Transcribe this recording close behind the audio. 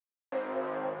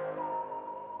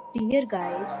Dear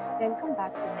guys, welcome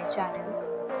back to my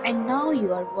channel. And now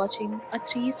you are watching a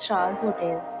 3-star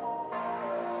hotel.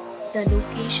 The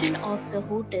location of the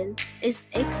hotel is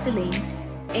excellent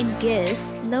and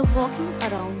guests love walking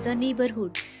around the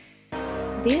neighborhood.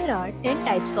 There are 10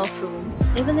 types of rooms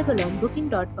available on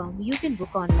booking.com. You can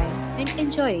book online and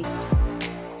enjoy it.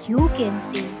 You can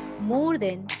see more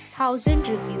than 1000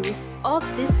 reviews of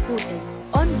this hotel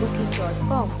on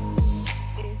booking.com.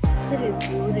 Its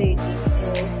review rating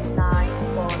is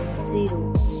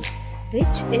 9.0,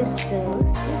 which is the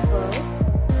super.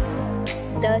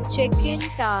 The check-in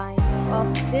time of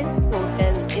this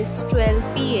hotel is 12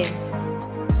 p.m.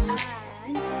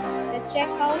 and the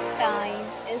checkout time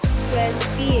is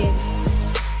 12 p.m.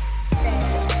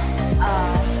 Pets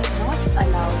are not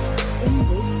allowed in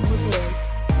this hotel.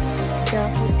 The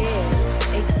hotel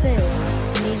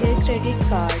accepts major credit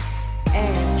cards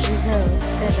and reserves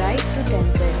the right to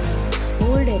temporarily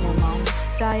hold an amount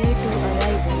prior to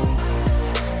arrival.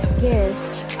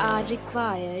 Guests are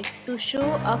required to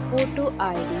show a photo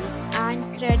ID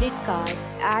and credit card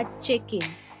at check-in.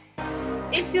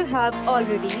 If you have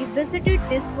already visited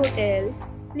this hotel,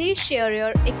 please share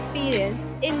your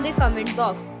experience in the comment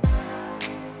box.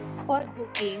 For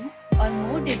booking or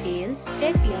more details,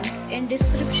 check link in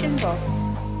description box.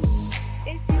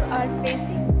 If you are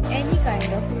facing any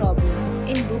kind of problem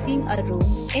in booking a room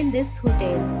in this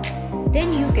hotel,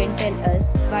 then you can tell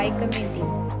us by commenting.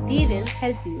 We will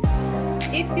help you.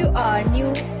 If you are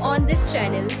new on this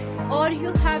channel or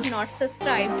you have not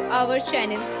subscribed our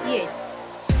channel yet,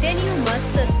 then you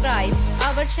must subscribe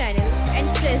our channel and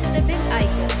press the bell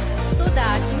icon so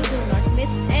that you do not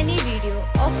miss any video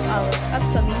of our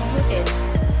upcoming hotel.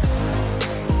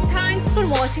 Thanks for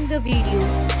watching the video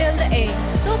till the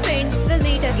end. So friends, will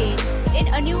meet again in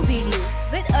a new video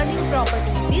with a new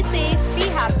property. Be safe, be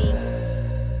happy.